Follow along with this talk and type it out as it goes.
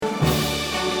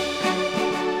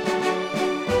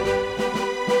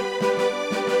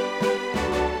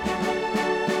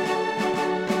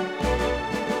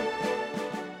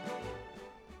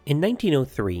In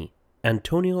 1903,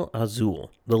 Antonio Azul,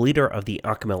 the leader of the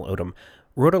Akimel O'odham,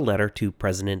 wrote a letter to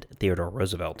President Theodore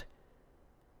Roosevelt.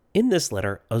 In this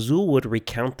letter, Azul would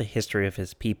recount the history of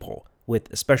his people,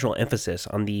 with special emphasis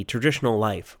on the traditional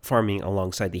life farming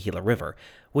alongside the Gila River,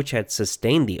 which had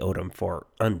sustained the O'odham for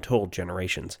untold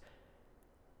generations.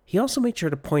 He also made sure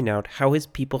to point out how his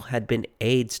people had been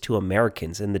aids to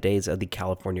Americans in the days of the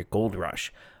California Gold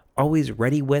Rush, always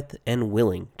ready with and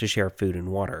willing to share food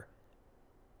and water.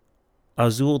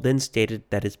 Azul then stated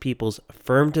that his people's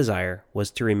firm desire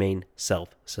was to remain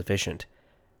self-sufficient.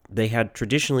 They had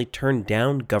traditionally turned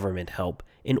down government help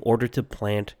in order to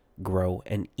plant, grow,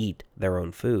 and eat their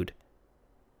own food.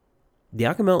 The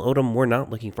Akimel O'odham were not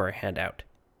looking for a handout,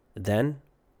 then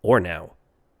or now.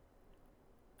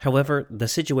 However, the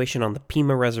situation on the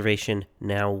Pima Reservation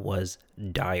now was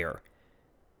dire.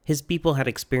 His people had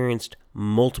experienced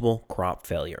multiple crop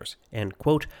failures, and,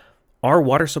 quote, "Our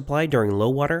water supply during low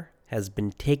water has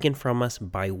been taken from us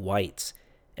by whites,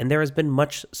 and there has been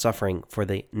much suffering for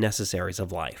the necessaries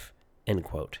of life," end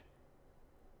quote.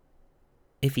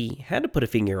 If he had to put a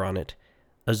finger on it,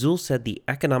 Azul said the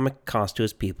economic cost to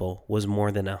his people was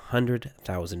more than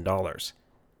 $100,000.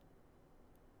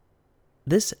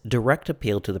 This direct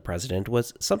appeal to the president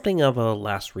was something of a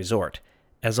last resort,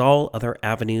 as all other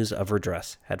avenues of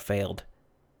redress had failed.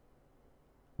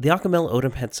 The Akimel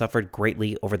O'odham had suffered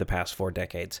greatly over the past 4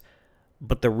 decades,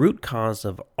 but the root cause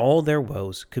of all their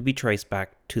woes could be traced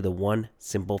back to the one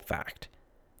simple fact,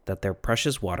 that their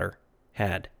precious water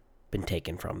had been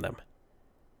taken from them.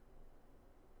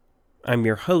 I'm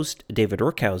your host, David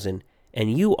Rookhausen,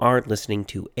 and you are listening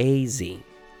to AZ,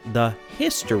 the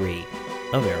history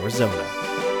of Arizona.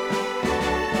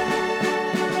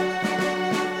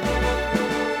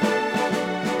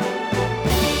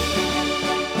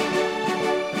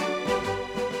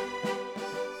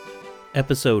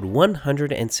 Episode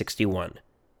 161,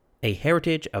 A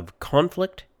Heritage of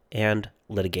Conflict and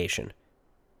Litigation.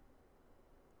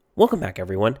 Welcome back,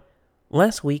 everyone.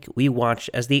 Last week, we watched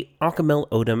as the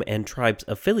Akimel O'odham and tribes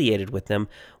affiliated with them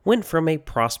went from a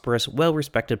prosperous,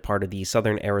 well-respected part of the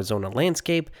southern Arizona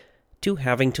landscape to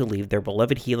having to leave their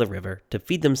beloved Gila River to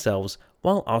feed themselves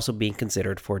while also being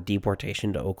considered for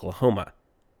deportation to Oklahoma.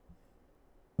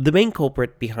 The main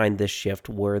culprit behind this shift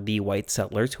were the white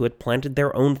settlers who had planted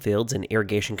their own fields and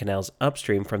irrigation canals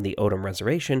upstream from the O'odham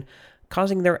Reservation,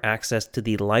 causing their access to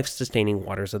the life-sustaining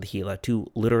waters of the Gila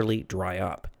to literally dry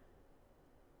up.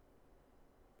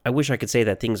 I wish I could say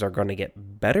that things are going to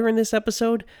get better in this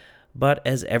episode, but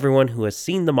as everyone who has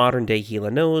seen the modern-day Gila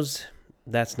knows,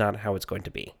 that's not how it's going to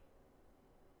be.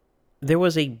 There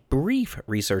was a brief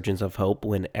resurgence of hope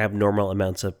when abnormal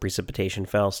amounts of precipitation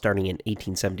fell starting in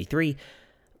 1873,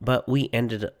 but we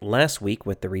ended last week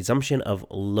with the resumption of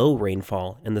low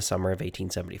rainfall in the summer of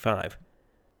 1875.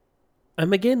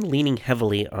 I'm again leaning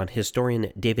heavily on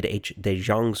historian David H.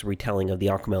 DeJong's retelling of the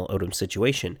Akimel O'odham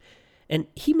situation, and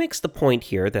he makes the point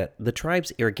here that the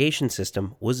tribe's irrigation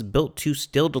system was built to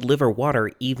still deliver water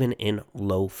even in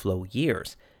low-flow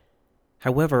years.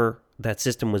 However, that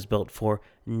system was built for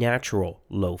natural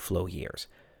low-flow years.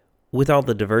 With all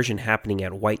the diversion happening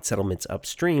at white settlements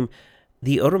upstream,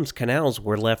 the O'odham's canals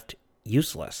were left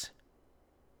useless.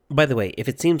 By the way, if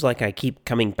it seems like I keep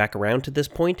coming back around to this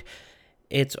point,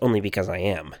 it's only because I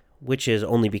am, which is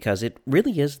only because it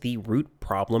really is the root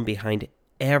problem behind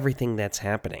everything that's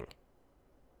happening.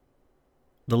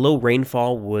 The low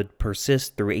rainfall would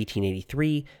persist through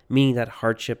 1883, meaning that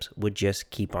hardships would just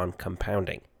keep on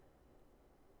compounding.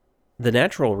 The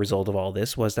natural result of all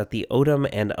this was that the O'odham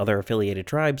and other affiliated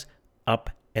tribes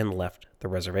up and left the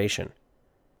reservation.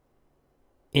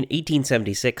 In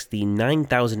 1876, the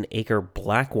 9,000-acre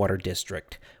Blackwater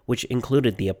District, which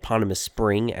included the eponymous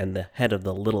spring and the head of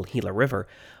the Little Gila River,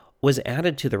 was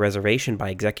added to the reservation by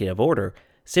executive order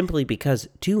simply because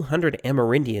 200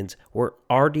 Amerindians were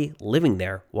already living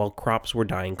there while crops were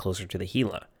dying closer to the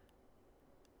Gila.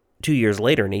 2 years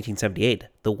later, in 1878,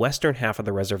 the western half of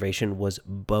the reservation was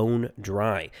bone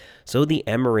dry, so the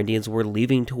Amerindians were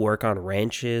leaving to work on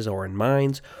ranches or in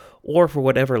mines, or for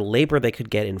whatever labor they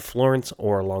could get in Florence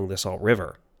or along the Salt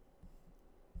River.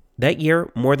 That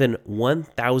year, more than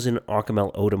 1,000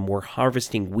 Akimel O'odham were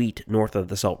harvesting wheat north of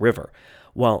the Salt River,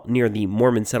 while near the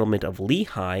Mormon settlement of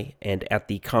Lehi and at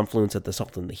the confluence of the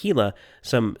Salt and the Gila,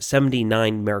 some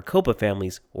 79 Maricopa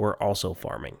families were also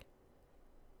farming.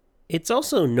 It's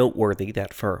also noteworthy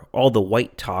that for all the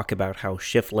white talk about how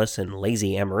shiftless and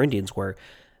lazy Amerindians were,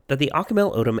 that the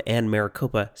Akimel O'odham and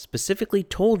Maricopa specifically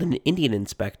told an Indian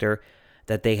inspector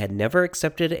that they had never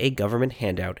accepted a government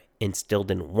handout and still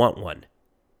didn't want one.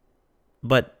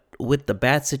 But with the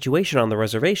bad situation on the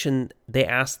reservation, they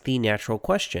asked the natural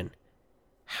question: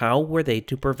 how were they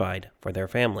to provide for their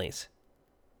families?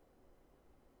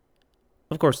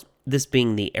 Of course, this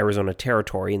being the Arizona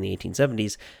Territory in the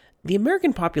 1870s, the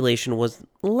American population was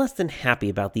less than happy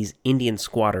about these Indian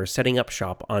squatters setting up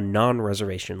shop on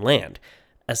non-reservation land,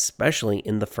 especially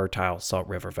in the fertile Salt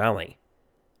River Valley.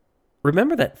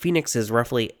 Remember that Phoenix is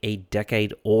roughly a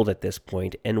decade old at this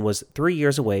point and was 3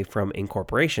 years away from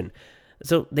incorporation,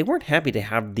 so they weren't happy to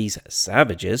have these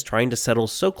savages trying to settle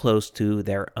so close to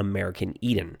their American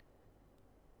Eden.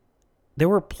 There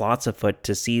were plots afoot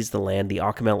to seize the land the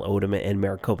Akimel O'odham and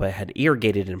Maricopa had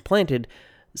irrigated and planted,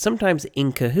 sometimes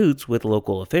in cahoots with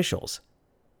local officials.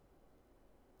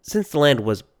 Since the land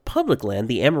was public land,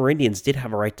 the Amerindians did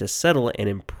have a right to settle and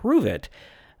improve it,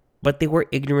 but they were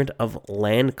ignorant of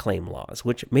land claim laws,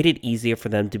 which made it easier for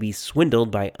them to be swindled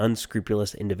by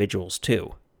unscrupulous individuals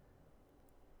too.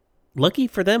 Lucky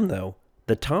for them, though,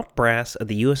 the top brass of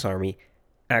the U.S. Army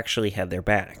actually had their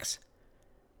backs.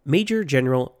 Major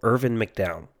General Irvin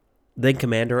McDowell, then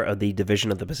commander of the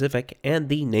Division of the Pacific and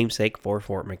the namesake for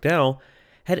Fort McDowell,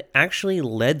 had actually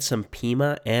led some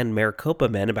Pima and Maricopa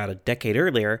men about a decade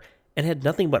earlier and had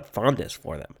nothing but fondness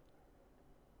for them.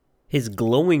 His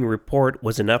glowing report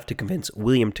was enough to convince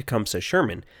William Tecumseh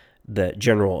Sherman, the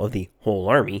general of the whole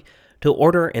army, to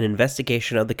order an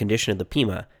investigation of the condition of the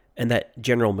Pima, and that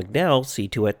General McDowell see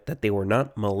to it that they were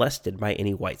not molested by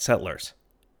any white settlers.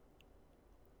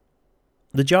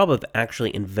 The job of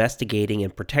actually investigating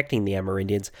and protecting the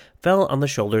Amerindians fell on the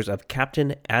shoulders of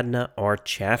Captain Adna R.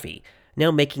 Chaffee,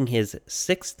 now making his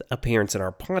 6th appearance in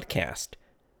our podcast.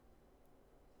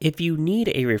 If you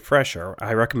need a refresher,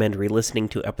 I recommend re-listening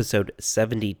to episode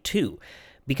 72,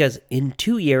 because in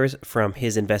 2 years from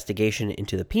his investigation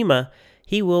into the Pima,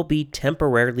 he will be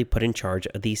temporarily put in charge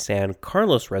of the San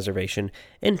Carlos Reservation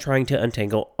and trying to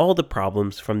untangle all the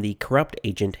problems from the corrupt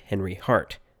agent Henry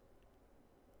Hart.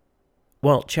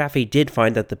 While Chaffee did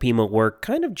find that the Pima were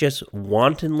kind of just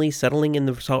wantonly settling in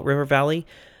the Salt River Valley,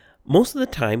 most of the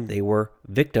time they were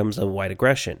victims of white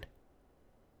aggression.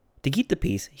 To keep the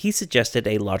peace, he suggested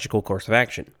a logical course of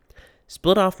action: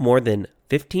 split off more than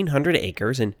 1,500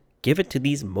 acres and give it to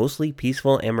these mostly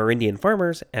peaceful Amerindian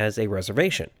farmers as a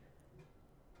reservation.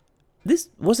 This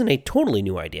wasn't a totally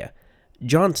new idea.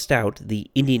 John Stout, the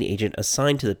Indian agent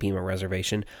assigned to the Pima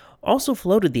Reservation, also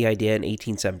floated the idea in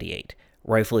 1878,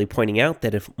 rightfully pointing out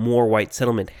that if more white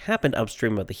settlement happened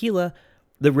upstream of the Gila,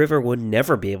 the river would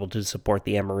never be able to support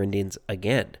the Amerindians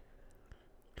again.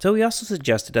 So he also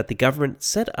suggested that the government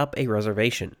set up a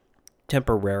reservation,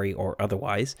 temporary or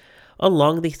otherwise,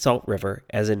 along the Salt River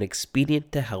as an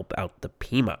expedient to help out the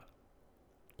Pima.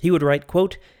 He would write,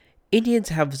 quote, "Indians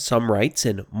have some rights,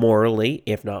 and morally,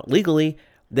 if not legally,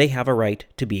 they have a right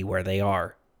to be where they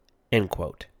are." End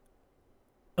quote.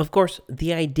 Of course,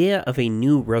 the idea of a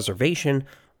new reservation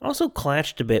also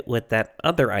clashed a bit with that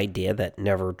other idea that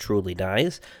never truly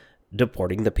dies,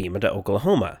 deporting the Pima to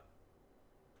Oklahoma.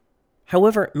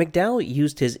 However, McDowell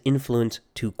used his influence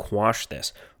to quash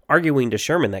this, arguing to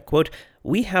Sherman that, quote,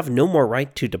 "We have no more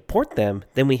right to deport them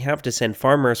than we have to send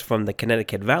farmers from the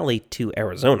Connecticut Valley to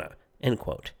Arizona," end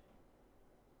quote.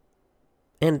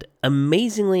 And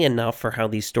amazingly enough for how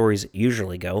these stories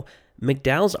usually go,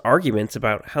 McDowell's arguments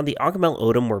about how the Akimel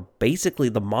O'odham were basically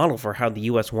the model for how the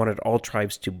U.S. wanted all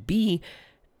tribes to be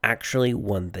actually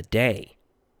won the day.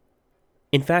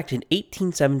 In fact, in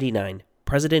 1879,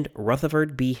 President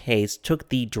Rutherford B. Hayes took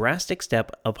the drastic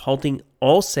step of halting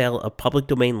all sale of public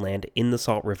domain land in the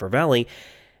Salt River Valley,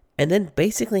 and then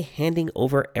basically handing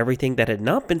over everything that had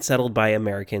not been settled by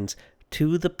Americans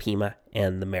to the Pima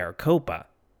and the Maricopa.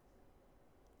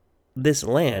 This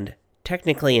land,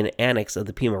 technically an annex of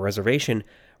the Pima Reservation,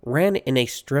 ran in a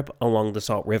strip along the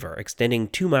Salt River, extending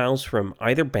 2 miles from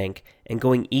either bank and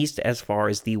going east as far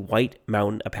as the White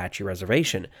Mountain Apache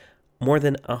Reservation, more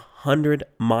than 100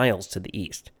 miles to the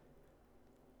east.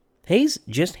 Hayes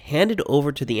just handed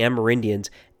over to the Amerindians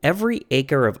every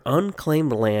acre of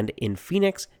unclaimed land in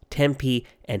Phoenix, Tempe,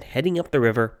 and heading up the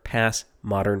river past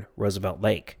modern Roosevelt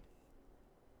Lake.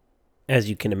 As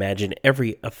you can imagine,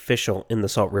 every official in the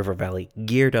Salt River Valley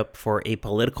geared up for a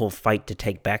political fight to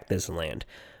take back this land,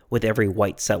 with every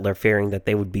white settler fearing that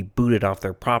they would be booted off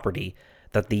their property,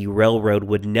 that the railroad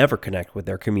would never connect with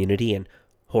their community, and,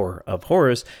 horror of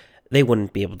horrors, they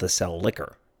wouldn't be able to sell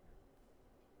liquor.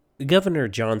 Governor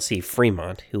John C.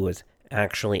 Fremont, who was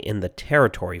actually in the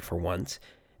territory for once,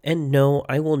 and no,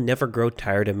 I will never grow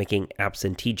tired of making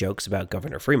absentee jokes about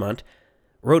Governor Fremont,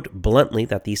 wrote bluntly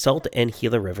that the Salt and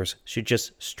Gila rivers should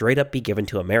just straight up be given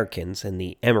to Americans and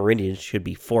the Amerindians should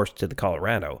be forced to the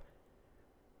Colorado.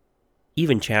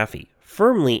 Even Chaffee,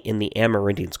 firmly in the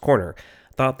Amerindians' corner,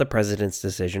 thought the president's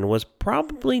decision was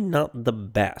probably not the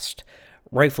best,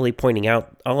 rightfully pointing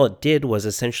out all it did was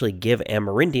essentially give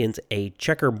Amerindians a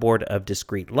checkerboard of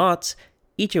discrete lots,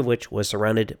 each of which was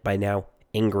surrounded by now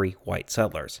angry white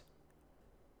settlers.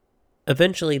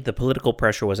 Eventually, the political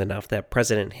pressure was enough that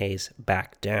President Hayes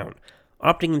backed down,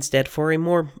 opting instead for a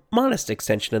more modest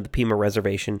extension of the Pima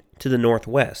Reservation to the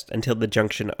northwest until the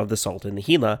junction of the Salt and the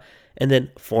Gila, and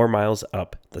then 4 miles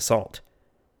up the Salt.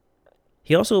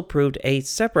 He also approved a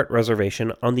separate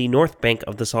reservation on the north bank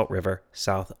of the Salt River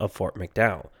south of Fort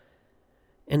McDowell.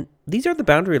 And these are the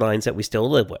boundary lines that we still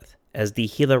live with, as the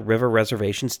Gila River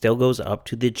Reservation still goes up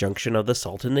to the junction of the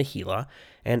Salt and the Gila,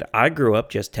 and I grew up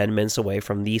just 10 minutes away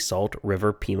from the Salt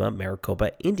River Pima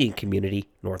Maricopa Indian community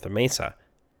north of Mesa.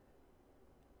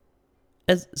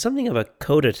 As something of a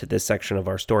coda to this section of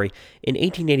our story, in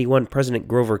 1881, President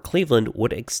Grover Cleveland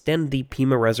would extend the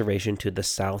Pima Reservation to the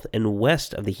south and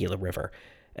west of the Gila River,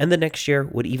 and the next year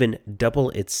would even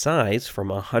double its size from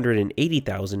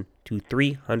 180,000 to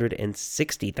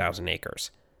 360,000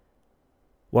 acres.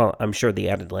 While I'm sure the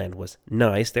added land was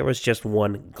nice, there was just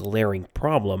one glaring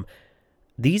problem.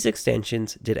 These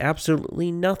extensions did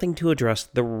absolutely nothing to address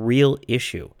the real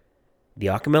issue. The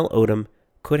Akimel O'odham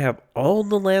could have all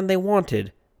the land they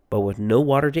wanted, but with no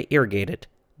water to irrigate it,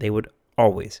 they would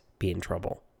always be in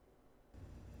trouble.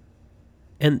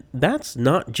 And that's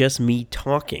not just me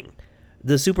talking.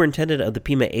 The superintendent of the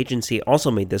Pima agency also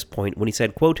made this point when he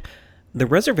said, quote, "The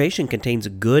reservation contains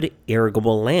good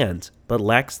irrigable lands, but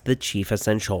lacks the chief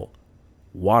essential,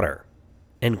 water,"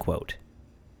 end quote.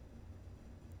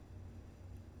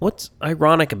 What's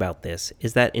ironic about this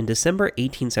is that in December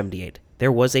 1878,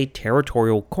 there was a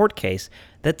territorial court case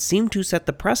that seemed to set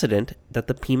the precedent that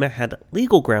the Pima had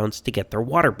legal grounds to get their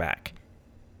water back.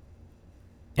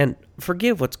 And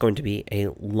forgive what's going to be a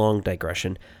long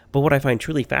digression, but what I find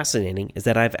truly fascinating is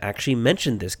that I've actually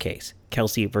mentioned this case,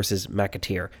 Kelsey versus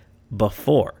McAteer,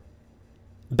 before.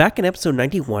 Back in episode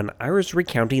 91, I was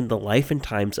recounting the life and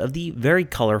times of the very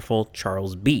colorful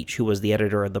Charles Beach, who was the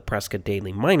editor of the Prescott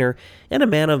Daily Miner and a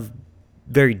man of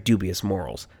very dubious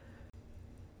morals.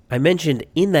 I mentioned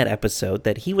in that episode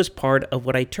that he was part of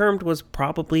what I termed was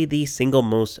probably the single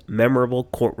most memorable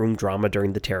courtroom drama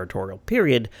during the territorial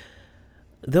period,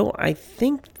 though I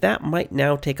think that might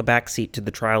now take a backseat to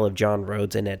the trial of John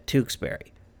Rhodes and Ed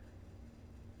Tewksbury.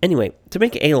 Anyway, to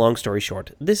make a long story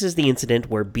short, this is the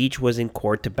incident where Beach was in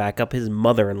court to back up his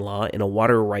mother-in-law in a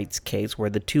water rights case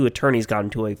where the two attorneys got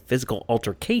into a physical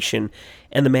altercation,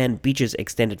 and the man Beach's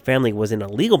extended family was in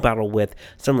a legal battle with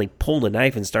suddenly pulled a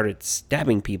knife and started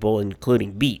stabbing people,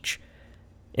 including Beach.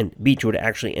 And Beach would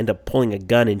actually end up pulling a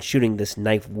gun and shooting this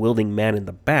knife-wielding man in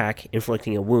the back,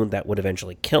 inflicting a wound that would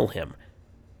eventually kill him.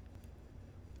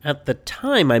 At the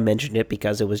time, I mentioned it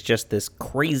because it was just this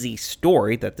crazy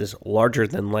story that this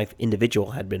larger-than-life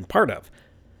individual had been part of.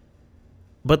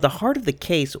 But the heart of the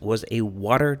case was a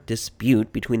water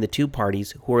dispute between the two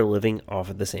parties who were living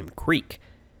off of the same creek.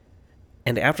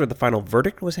 And after the final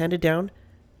verdict was handed down,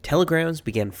 telegrams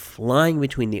began flying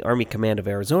between the Army Command of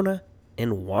Arizona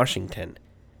and Washington.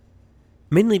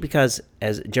 Mainly because,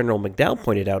 as General McDowell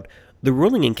pointed out, the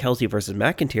ruling in Kelsey versus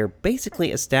McIntyre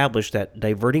basically established that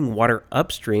diverting water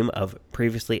upstream of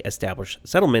previously established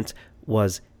settlements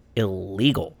was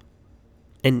illegal.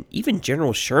 And even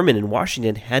General Sherman in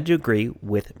Washington had to agree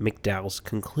with McDowell's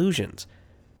conclusions.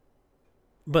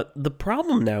 But the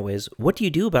problem now is, what do you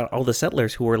do about all the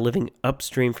settlers who are living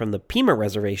upstream from the Pima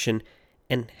Reservation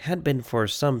and had been for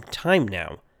some time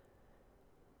now?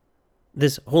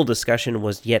 This whole discussion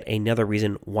was yet another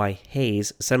reason why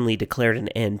Hayes suddenly declared an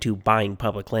end to buying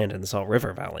public land in the Salt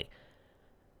River Valley.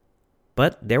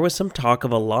 But there was some talk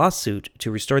of a lawsuit to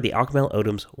restore the Akimel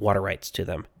O'odham's water rights to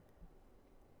them.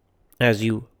 As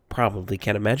you probably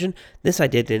can imagine, this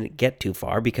idea didn't get too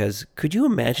far because could you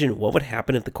imagine what would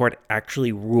happen if the court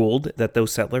actually ruled that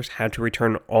those settlers had to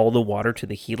return all the water to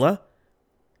the Gila?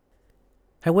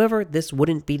 However, this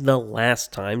wouldn't be the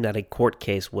last time that a court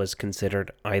case was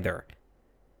considered either.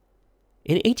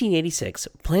 In 1886,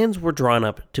 plans were drawn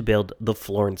up to build the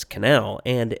Florence Canal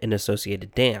and an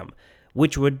associated dam,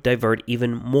 which would divert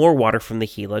even more water from the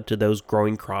Gila to those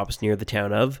growing crops near the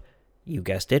town of, you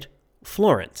guessed it,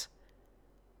 Florence.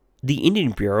 The Indian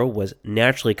Bureau was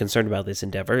naturally concerned about this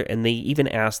endeavor, and they even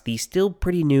asked the still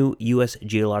pretty new U.S.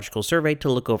 Geological Survey to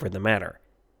look over the matter.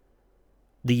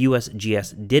 The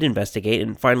USGS did investigate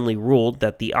and finally ruled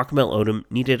that the Akimel O'odham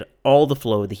needed all the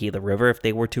flow of the Gila River if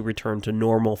they were to return to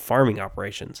normal farming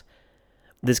operations.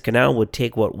 This canal would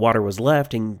take what water was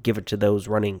left and give it to those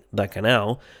running the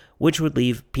canal, which would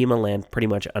leave Pima land pretty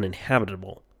much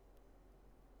uninhabitable.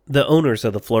 The owners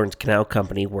of the Florence Canal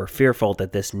Company were fearful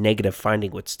that this negative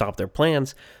finding would stop their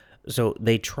plans, so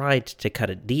they tried to cut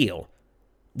a deal.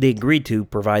 They agreed to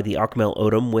provide the Akimel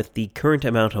O'odham with the current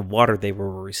amount of water they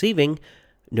were receiving.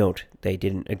 Note, they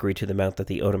didn't agree to the amount that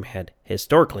the O'odham had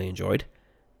historically enjoyed.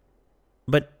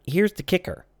 But here's the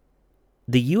kicker.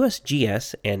 The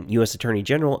USGS and U.S. Attorney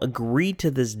General agreed to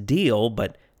this deal,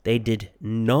 but they did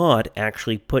not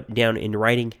actually put down in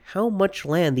writing how much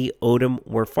land the O'odham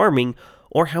were farming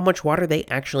or how much water they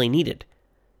actually needed.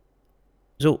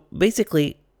 So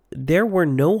basically, there were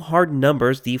no hard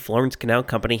numbers the Florence Canal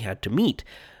Company had to meet,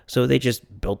 so they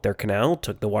just built their canal,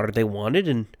 took the water they wanted,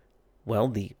 and, well,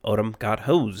 the O'odham got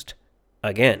hosed.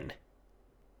 Again.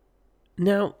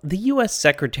 Now, the U.S.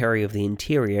 Secretary of the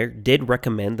Interior did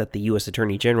recommend that the U.S.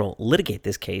 Attorney General litigate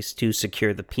this case to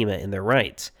secure the Pima in their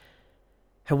rights.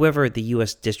 However, the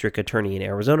U.S. District Attorney in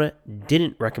Arizona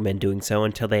didn't recommend doing so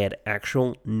until they had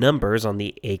actual numbers on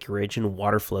the acreage and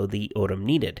water flow the O'odham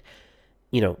needed.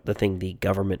 You know, the thing the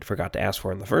government forgot to ask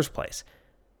for in the first place.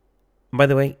 By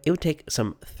the way, it would take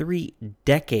some 3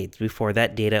 decades before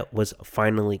that data was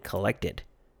finally collected.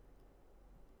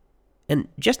 And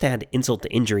just to add insult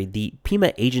to injury, the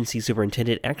Pima agency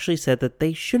superintendent actually said that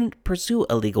they shouldn't pursue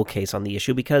a legal case on the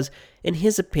issue because, in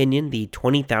his opinion, the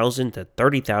 $20,000 to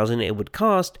 $30,000 it would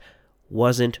cost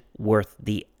wasn't worth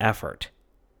the effort.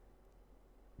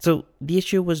 So the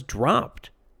issue was dropped.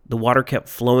 The water kept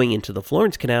flowing into the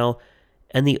Florence Canal,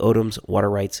 and the O'odham's water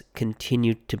rights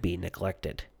continued to be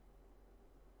neglected.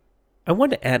 I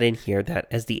want to add in here that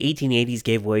as the 1880s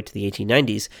gave way to the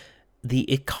 1890s,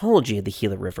 the ecology of the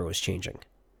Gila River was changing.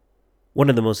 One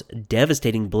of the most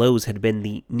devastating blows had been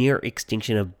the near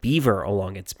extinction of beaver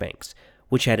along its banks,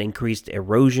 which had increased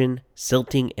erosion,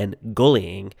 silting, and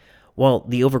gullying, while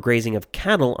the overgrazing of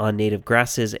cattle on native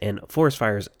grasses and forest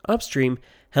fires upstream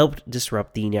helped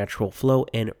disrupt the natural flow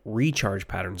and recharge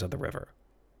patterns of the river.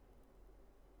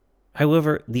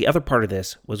 However, the other part of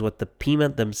this was what the Pima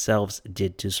themselves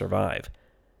did to survive.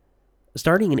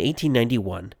 Starting in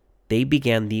 1891, they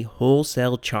began the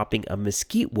wholesale chopping of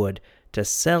mesquite wood to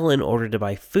sell in order to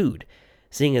buy food,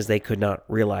 seeing as they could not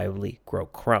reliably grow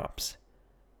crops.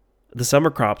 The summer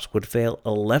crops would fail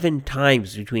 11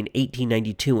 times between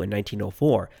 1892 and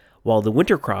 1904, while the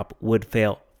winter crop would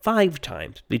fail 5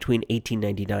 times between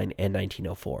 1899 and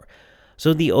 1904.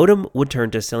 So the O'odham would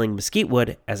turn to selling mesquite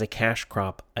wood as a cash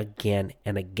crop again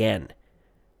and again.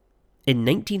 In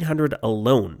 1900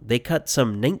 alone, they cut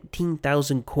some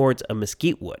 19,000 cords of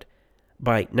mesquite wood.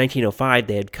 By 1905,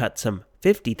 they had cut some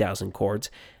 50,000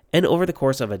 cords, and over the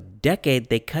course of a decade,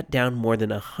 they cut down more than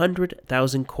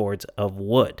 100,000 cords of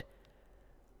wood.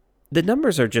 The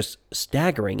numbers are just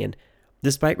staggering, and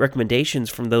despite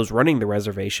recommendations from those running the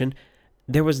reservation,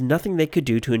 there was nothing they could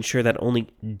do to ensure that only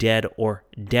dead or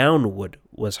down wood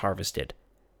was harvested.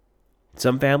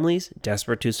 Some families,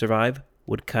 desperate to survive,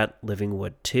 would cut living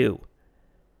wood too.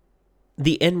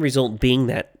 The end result being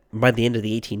that, by the end of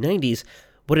the 1890s,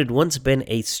 what had once been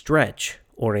a stretch,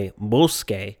 or a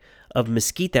bosque, of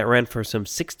mesquite that ran for some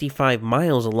 65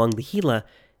 miles along the Gila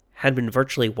had been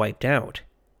virtually wiped out.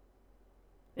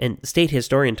 And state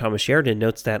historian Thomas Sheridan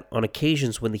notes that on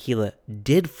occasions when the Gila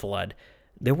did flood,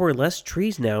 there were less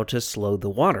trees now to slow the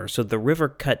water, so the river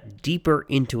cut deeper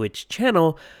into its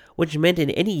channel, which meant in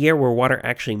any year where water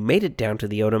actually made it down to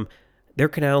the O'odham, their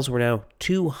canals were now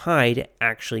too high to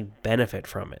actually benefit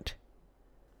from it.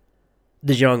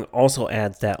 De Jong also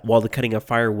adds that while the cutting of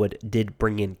firewood did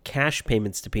bring in cash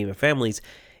payments to Pima families,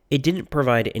 it didn't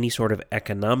provide any sort of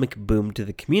economic boom to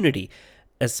the community,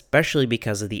 especially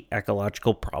because of the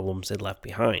ecological problems it left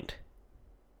behind.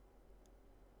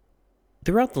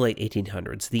 Throughout the late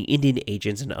 1800s, the Indian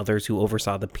agents and others who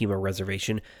oversaw the Pima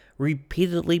reservation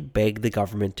repeatedly begged the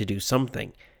government to do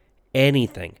something,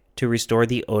 anything, to restore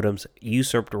the O'odham's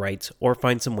usurped rights or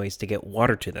find some ways to get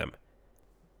water to them.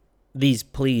 These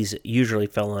pleas usually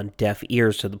fell on deaf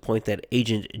ears to the point that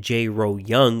Agent J. Roe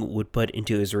Young would put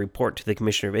into his report to the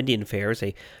Commissioner of Indian Affairs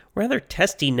a rather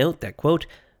testy note that, quote,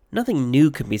 "Nothing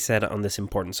new can be said on this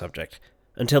important subject.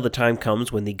 Until the time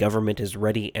comes when the government is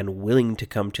ready and willing to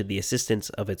come to the assistance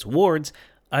of its wards,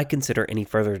 I consider any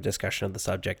further discussion of the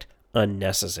subject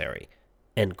unnecessary."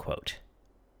 End quote.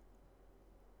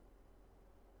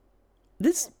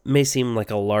 This may seem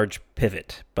like a large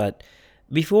pivot, but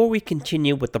before we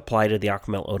continue with the plight of the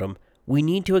Akimel O'odham, we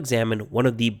need to examine one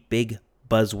of the big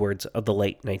buzzwords of the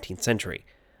late 19th century,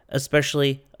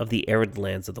 especially of the arid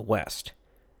lands of the West.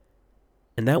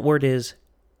 And that word is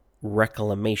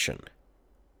reclamation.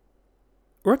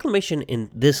 Reclamation in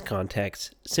this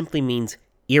context simply means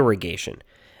irrigation,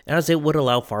 as it would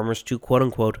allow farmers to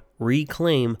quote-unquote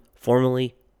reclaim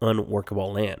formerly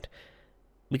unworkable land.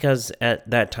 Because at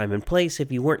that time and place,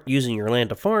 if you weren't using your land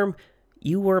to farm,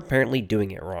 you were apparently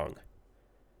doing it wrong.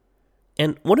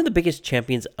 And one of the biggest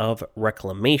champions of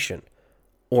reclamation,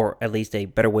 or at least a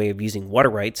better way of using water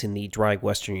rights in the dry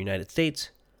western United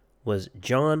States, was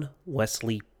John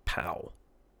Wesley Powell.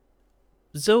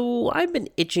 So I've been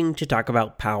itching to talk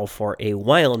about Powell for a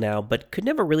while now, but could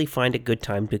never really find a good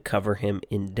time to cover him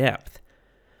in depth.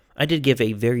 I did give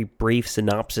a very brief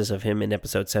synopsis of him in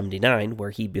episode 79,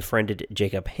 where he befriended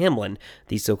Jacob Hamlin,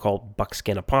 the so-called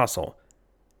buckskin apostle.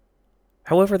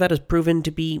 However, that has proven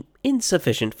to be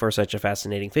insufficient for such a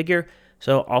fascinating figure,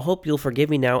 so I'll hope you'll forgive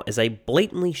me now as I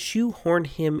blatantly shoehorn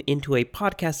him into a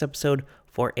podcast episode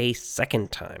for a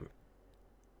second time.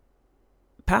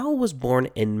 Powell was born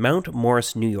in Mount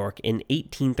Morris, New York in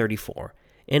 1834,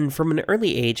 and from an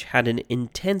early age had an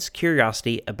intense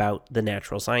curiosity about the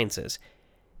natural sciences.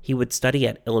 He would study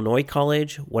at Illinois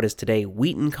College, what is today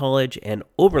Wheaton College, and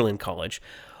Oberlin College,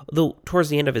 though towards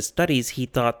the end of his studies he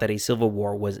thought that a civil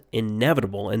war was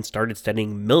inevitable and started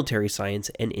studying military science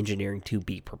and engineering to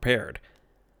be prepared.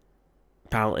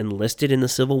 Powell enlisted in the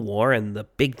Civil War, and the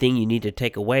big thing you need to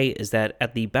take away is that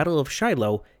at the Battle of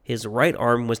Shiloh, his right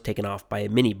arm was taken off by a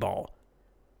mini ball.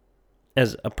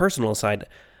 As a personal aside,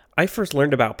 I first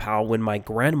learned about Powell when my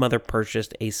grandmother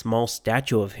purchased a small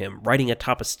statue of him riding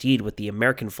atop a steed with the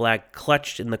American flag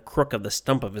clutched in the crook of the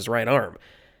stump of his right arm.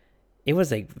 It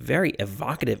was a very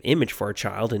evocative image for a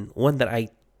child, and one that I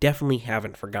definitely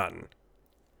haven't forgotten.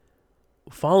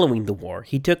 Following the war,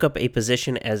 he took up a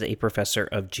position as a professor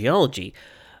of geology,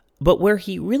 but where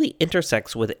he really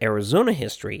intersects with Arizona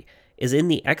history is in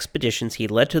the expeditions he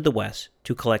led to the West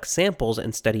to collect samples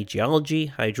and study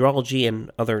geology, hydrology, and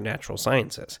other natural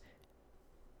sciences.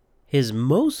 His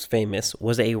most famous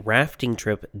was a rafting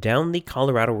trip down the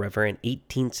Colorado River in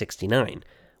 1869,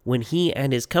 when he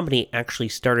and his company actually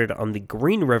started on the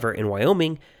Green River in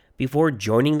Wyoming before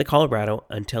joining the Colorado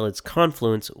until its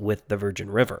confluence with the Virgin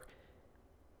River.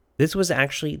 This was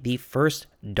actually the first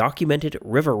documented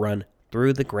river run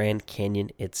through the Grand Canyon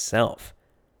itself.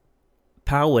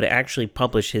 Powell would actually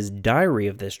publish his diary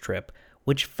of this trip,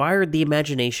 which fired the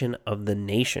imagination of the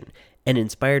nation and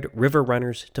inspired river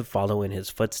runners to follow in his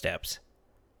footsteps.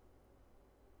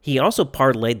 He also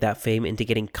parlayed that fame into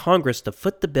getting Congress to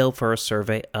foot the bill for a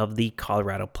survey of the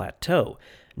Colorado Plateau,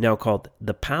 now called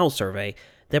the Powell Survey,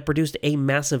 that produced a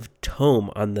massive tome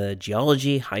on the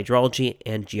geology, hydrology,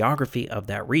 and geography of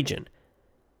that region.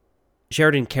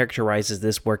 Sheridan characterizes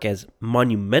this work as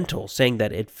monumental, saying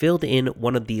that it filled in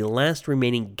one of the last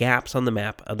remaining gaps on the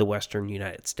map of the western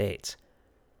United States.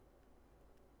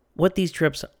 What these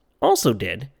trips also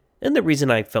did, and the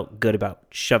reason I felt good about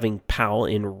shoving Powell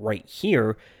in right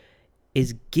here,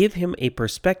 is give him a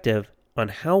perspective on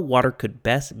how water could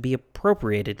best be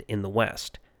appropriated in the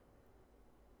West.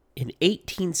 In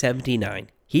 1879,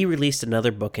 he released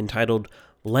another book entitled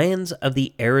Lands of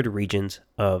the Arid Regions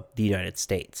of the United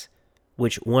States,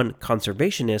 which one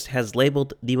conservationist has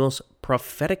labeled the most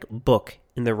prophetic book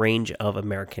in the range of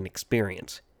American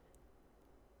experience.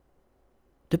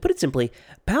 To put it simply,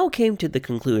 Powell came to the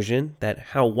conclusion that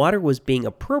how water was being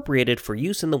appropriated for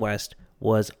use in the West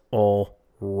was all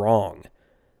wrong.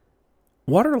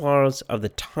 Water laws of the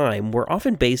time were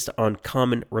often based on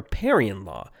common riparian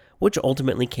law, which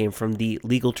ultimately came from the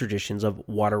legal traditions of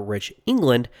water-rich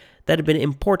England that had been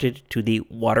imported to the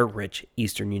water-rich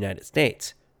eastern United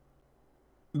States.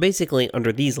 Basically,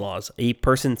 under these laws, a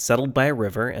person settled by a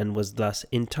river and was thus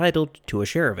entitled to a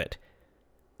share of it.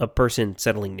 A person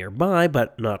settling nearby,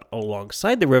 but not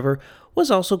alongside the river, was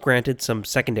also granted some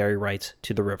secondary rights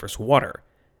to the river's water.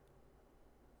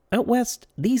 Out west,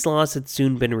 these laws had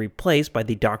soon been replaced by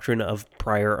the doctrine of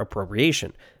prior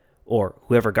appropriation, or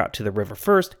whoever got to the river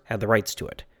first had the rights to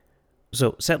it.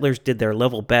 So settlers did their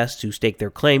level best to stake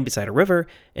their claim beside a river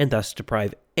and thus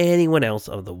deprive anyone else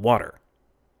of the water.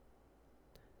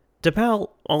 To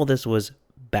Powell, all this was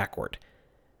backward.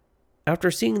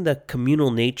 After seeing the communal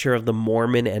nature of the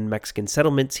Mormon and Mexican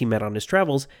settlements he met on his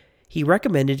travels, he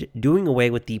recommended doing away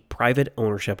with the private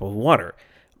ownership of water,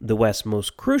 the West's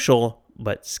most crucial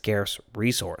but scarce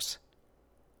resource.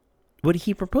 What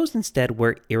he proposed instead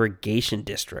were irrigation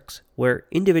districts, where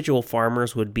individual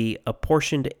farmers would be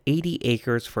apportioned 80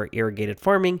 acres for irrigated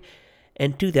farming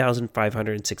and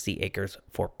 2,560 acres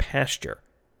for pasture.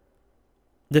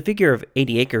 The figure of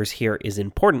 80 acres here is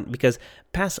important because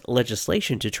past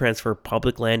legislation to transfer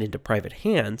public land into private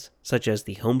hands, such as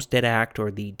the Homestead Act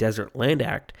or the Desert Land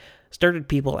Act, started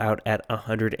people out at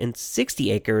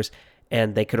 160 acres,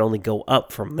 and they could only go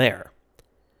up from there.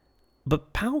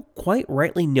 But Powell quite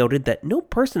rightly noted that no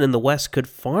person in the West could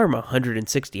farm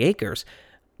 160 acres,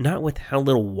 not with how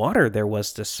little water there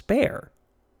was to spare.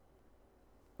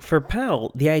 For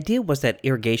Powell, the idea was that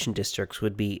irrigation districts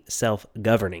would be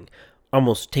self-governing,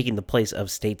 almost taking the place of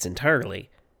states entirely.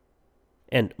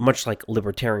 And much like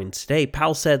libertarians today,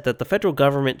 Powell said that the federal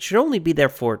government should only be there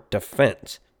for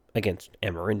defense, against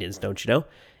Amerindians, don't you know,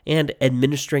 and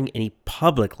administering any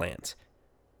public lands.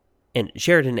 And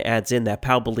Sheridan adds in that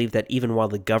Powell believed that even while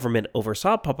the government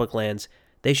oversaw public lands,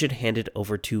 they should hand it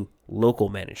over to local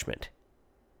management.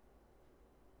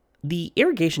 The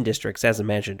irrigation districts, as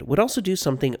imagined, would also do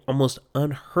something almost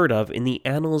unheard of in the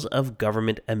annals of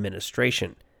government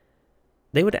administration.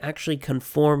 They would actually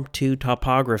conform to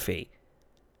topography.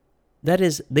 That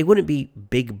is, they wouldn't be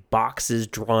big boxes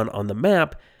drawn on the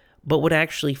map, but would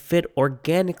actually fit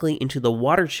organically into the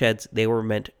watersheds they were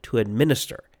meant to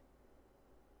administer.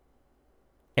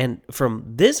 And from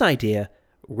this idea,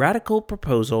 radical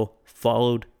proposal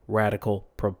followed radical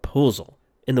proposal,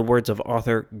 in the words of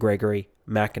author Gregory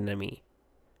McAnamy.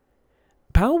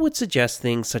 Powell would suggest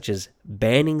things such as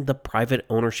banning the private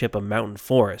ownership of mountain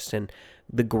forests and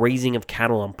the grazing of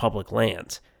cattle on public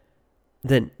lands.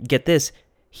 Then, get this,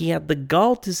 he had the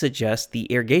gall to suggest the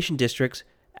irrigation districts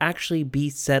actually be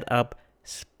set up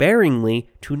sparingly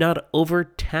to not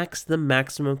overtax the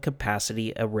maximum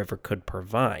capacity a river could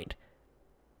provide.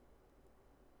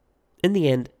 In the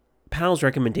end, Powell's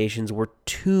recommendations were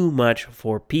too much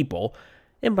for people,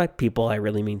 and by people I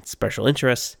really mean special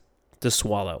interests, to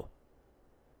swallow.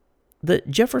 The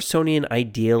Jeffersonian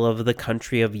ideal of the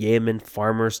country of yeoman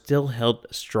farmers still held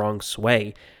strong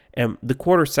sway, and the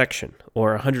quarter section,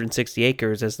 or 160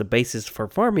 acres as the basis for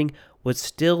farming, was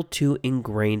still too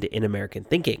ingrained in American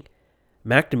thinking.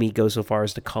 McNamee goes so far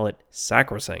as to call it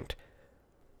sacrosanct.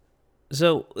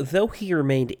 So, though he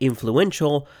remained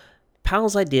influential,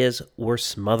 Powell's ideas were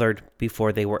smothered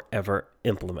before they were ever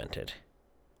implemented.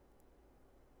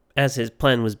 As his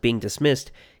plan was being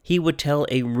dismissed, he would tell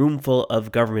a roomful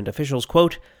of government officials,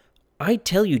 quote, "I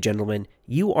tell you, gentlemen,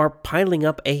 you are piling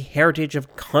up a heritage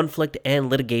of conflict and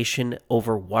litigation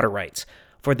over water rights,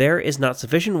 for there is not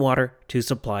sufficient water to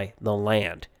supply the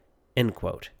land." End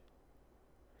quote.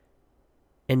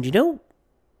 And you know,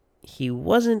 he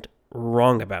wasn't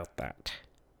wrong about that.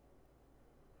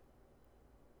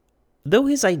 Though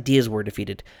his ideas were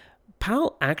defeated,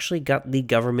 Powell actually got the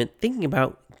government thinking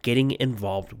about getting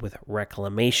involved with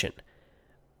reclamation.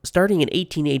 Starting in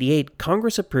 1888,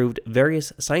 Congress approved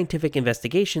various scientific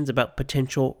investigations about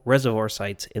potential reservoir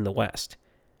sites in the West.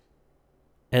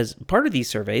 As part of these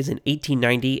surveys, in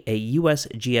 1890, a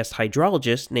USGS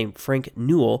hydrologist named Frank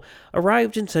Newell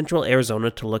arrived in central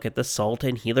Arizona to look at the Salt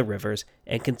and Gila rivers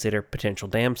and consider potential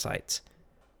dam sites.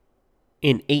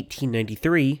 In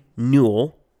 1893,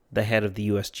 Newell, the head of the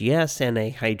USGS, and a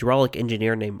hydraulic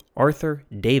engineer named Arthur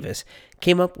Davis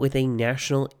came up with a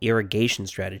national irrigation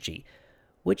strategy,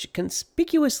 which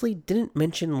conspicuously didn't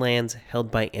mention lands held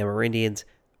by Amerindians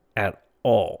at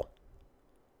all.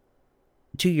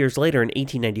 2 years later, in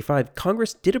 1895,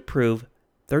 Congress did approve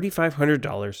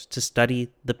 $3,500 to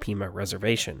study the Pima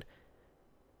Reservation.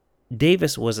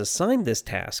 Davis was assigned this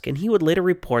task, and he would later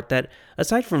report that,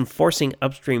 aside from forcing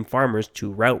upstream farmers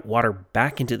to route water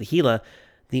back into the Gila,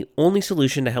 the only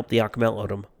solution to help the Akimel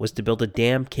O'odham was to build a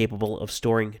dam capable of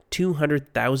storing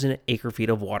 200,000 acre-feet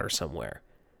of water somewhere.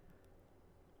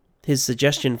 His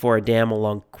suggestion for a dam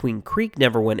along Queen Creek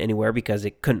never went anywhere because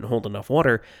it couldn't hold enough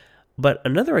water, but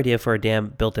another idea for a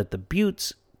dam built at the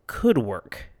Buttes could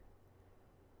work.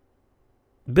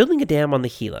 Building a dam on the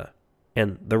Gila,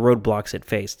 and the roadblocks it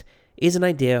faced, is an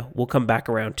idea we'll come back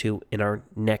around to in our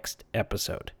next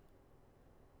episode.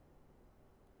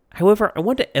 However, I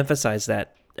want to emphasize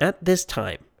that at this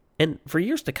time, and for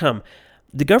years to come,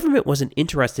 the government wasn't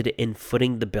interested in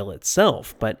footing the bill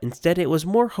itself, but instead it was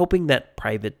more hoping that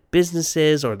private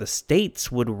businesses or the states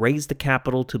would raise the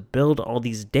capital to build all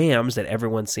these dams that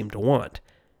everyone seemed to want.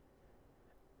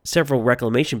 Several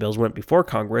reclamation bills went before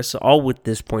Congress, all with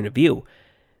this point of view.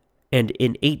 And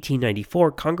in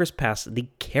 1894, Congress passed the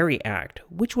Carey Act,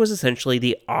 which was essentially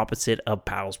the opposite of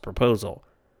Powell's proposal.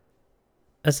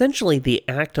 Essentially, the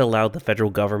act allowed the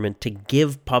federal government to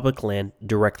give public land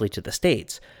directly to the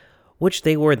states, which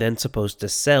they were then supposed to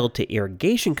sell to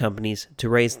irrigation companies to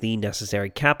raise the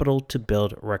necessary capital to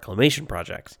build reclamation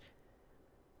projects.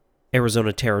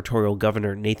 Arizona Territorial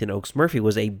Governor Nathan Oakes Murphy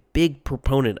was a big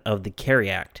proponent of the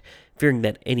Carey Act, fearing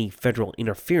that any federal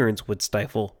interference would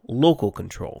stifle local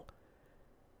control.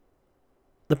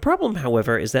 The problem,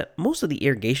 however, is that most of the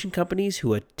irrigation companies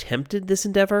who attempted this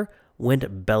endeavor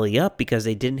went belly up because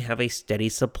they didn't have a steady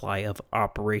supply of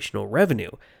operational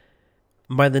revenue.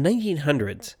 By the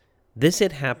 1900s, this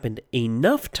had happened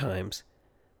enough times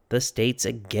the states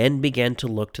again began to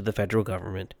look to the federal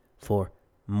government for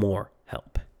more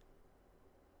help.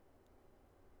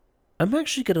 I'm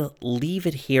actually going to leave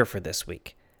it here for this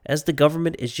week, as the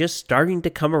government is just starting to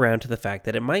come around to the fact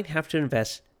that it might have to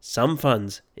invest some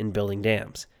funds in building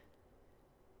dams.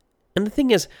 And the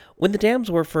thing is, when the dams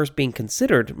were first being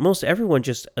considered, most everyone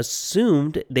just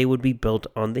assumed they would be built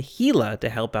on the Gila to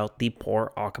help out the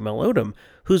poor Akimel O'odham,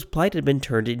 whose plight had been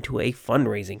turned into a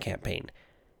fundraising campaign.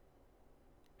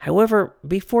 However,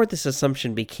 before this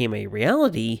assumption became a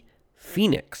reality,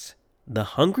 Phoenix, the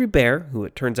hungry bear, who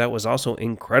it turns out was also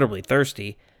incredibly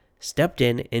thirsty, stepped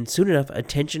in, and soon enough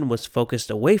attention was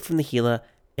focused away from the Gila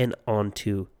and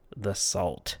onto the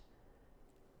salt.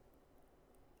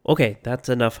 Okay, that's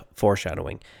enough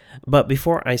foreshadowing. But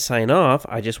before I sign off,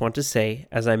 I just want to say,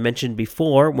 as I mentioned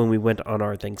before when we went on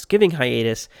our Thanksgiving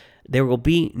hiatus, there will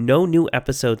be no new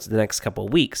episodes the next couple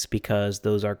weeks because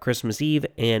those are Christmas Eve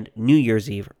and New Year's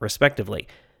Eve, respectively.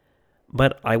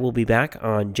 But I will be back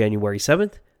on January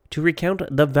 7th to recount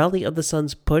the Valley of the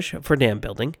Sun's push for dam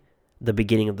building, the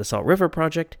beginning of the Salt River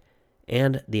Project,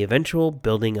 and the eventual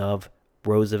building of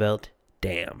Roosevelt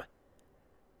Dam.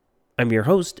 I'm your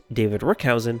host, David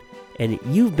Rookhausen, and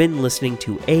you've been listening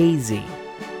to AZ,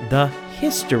 the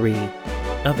history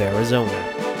of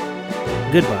Arizona.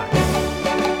 Goodbye.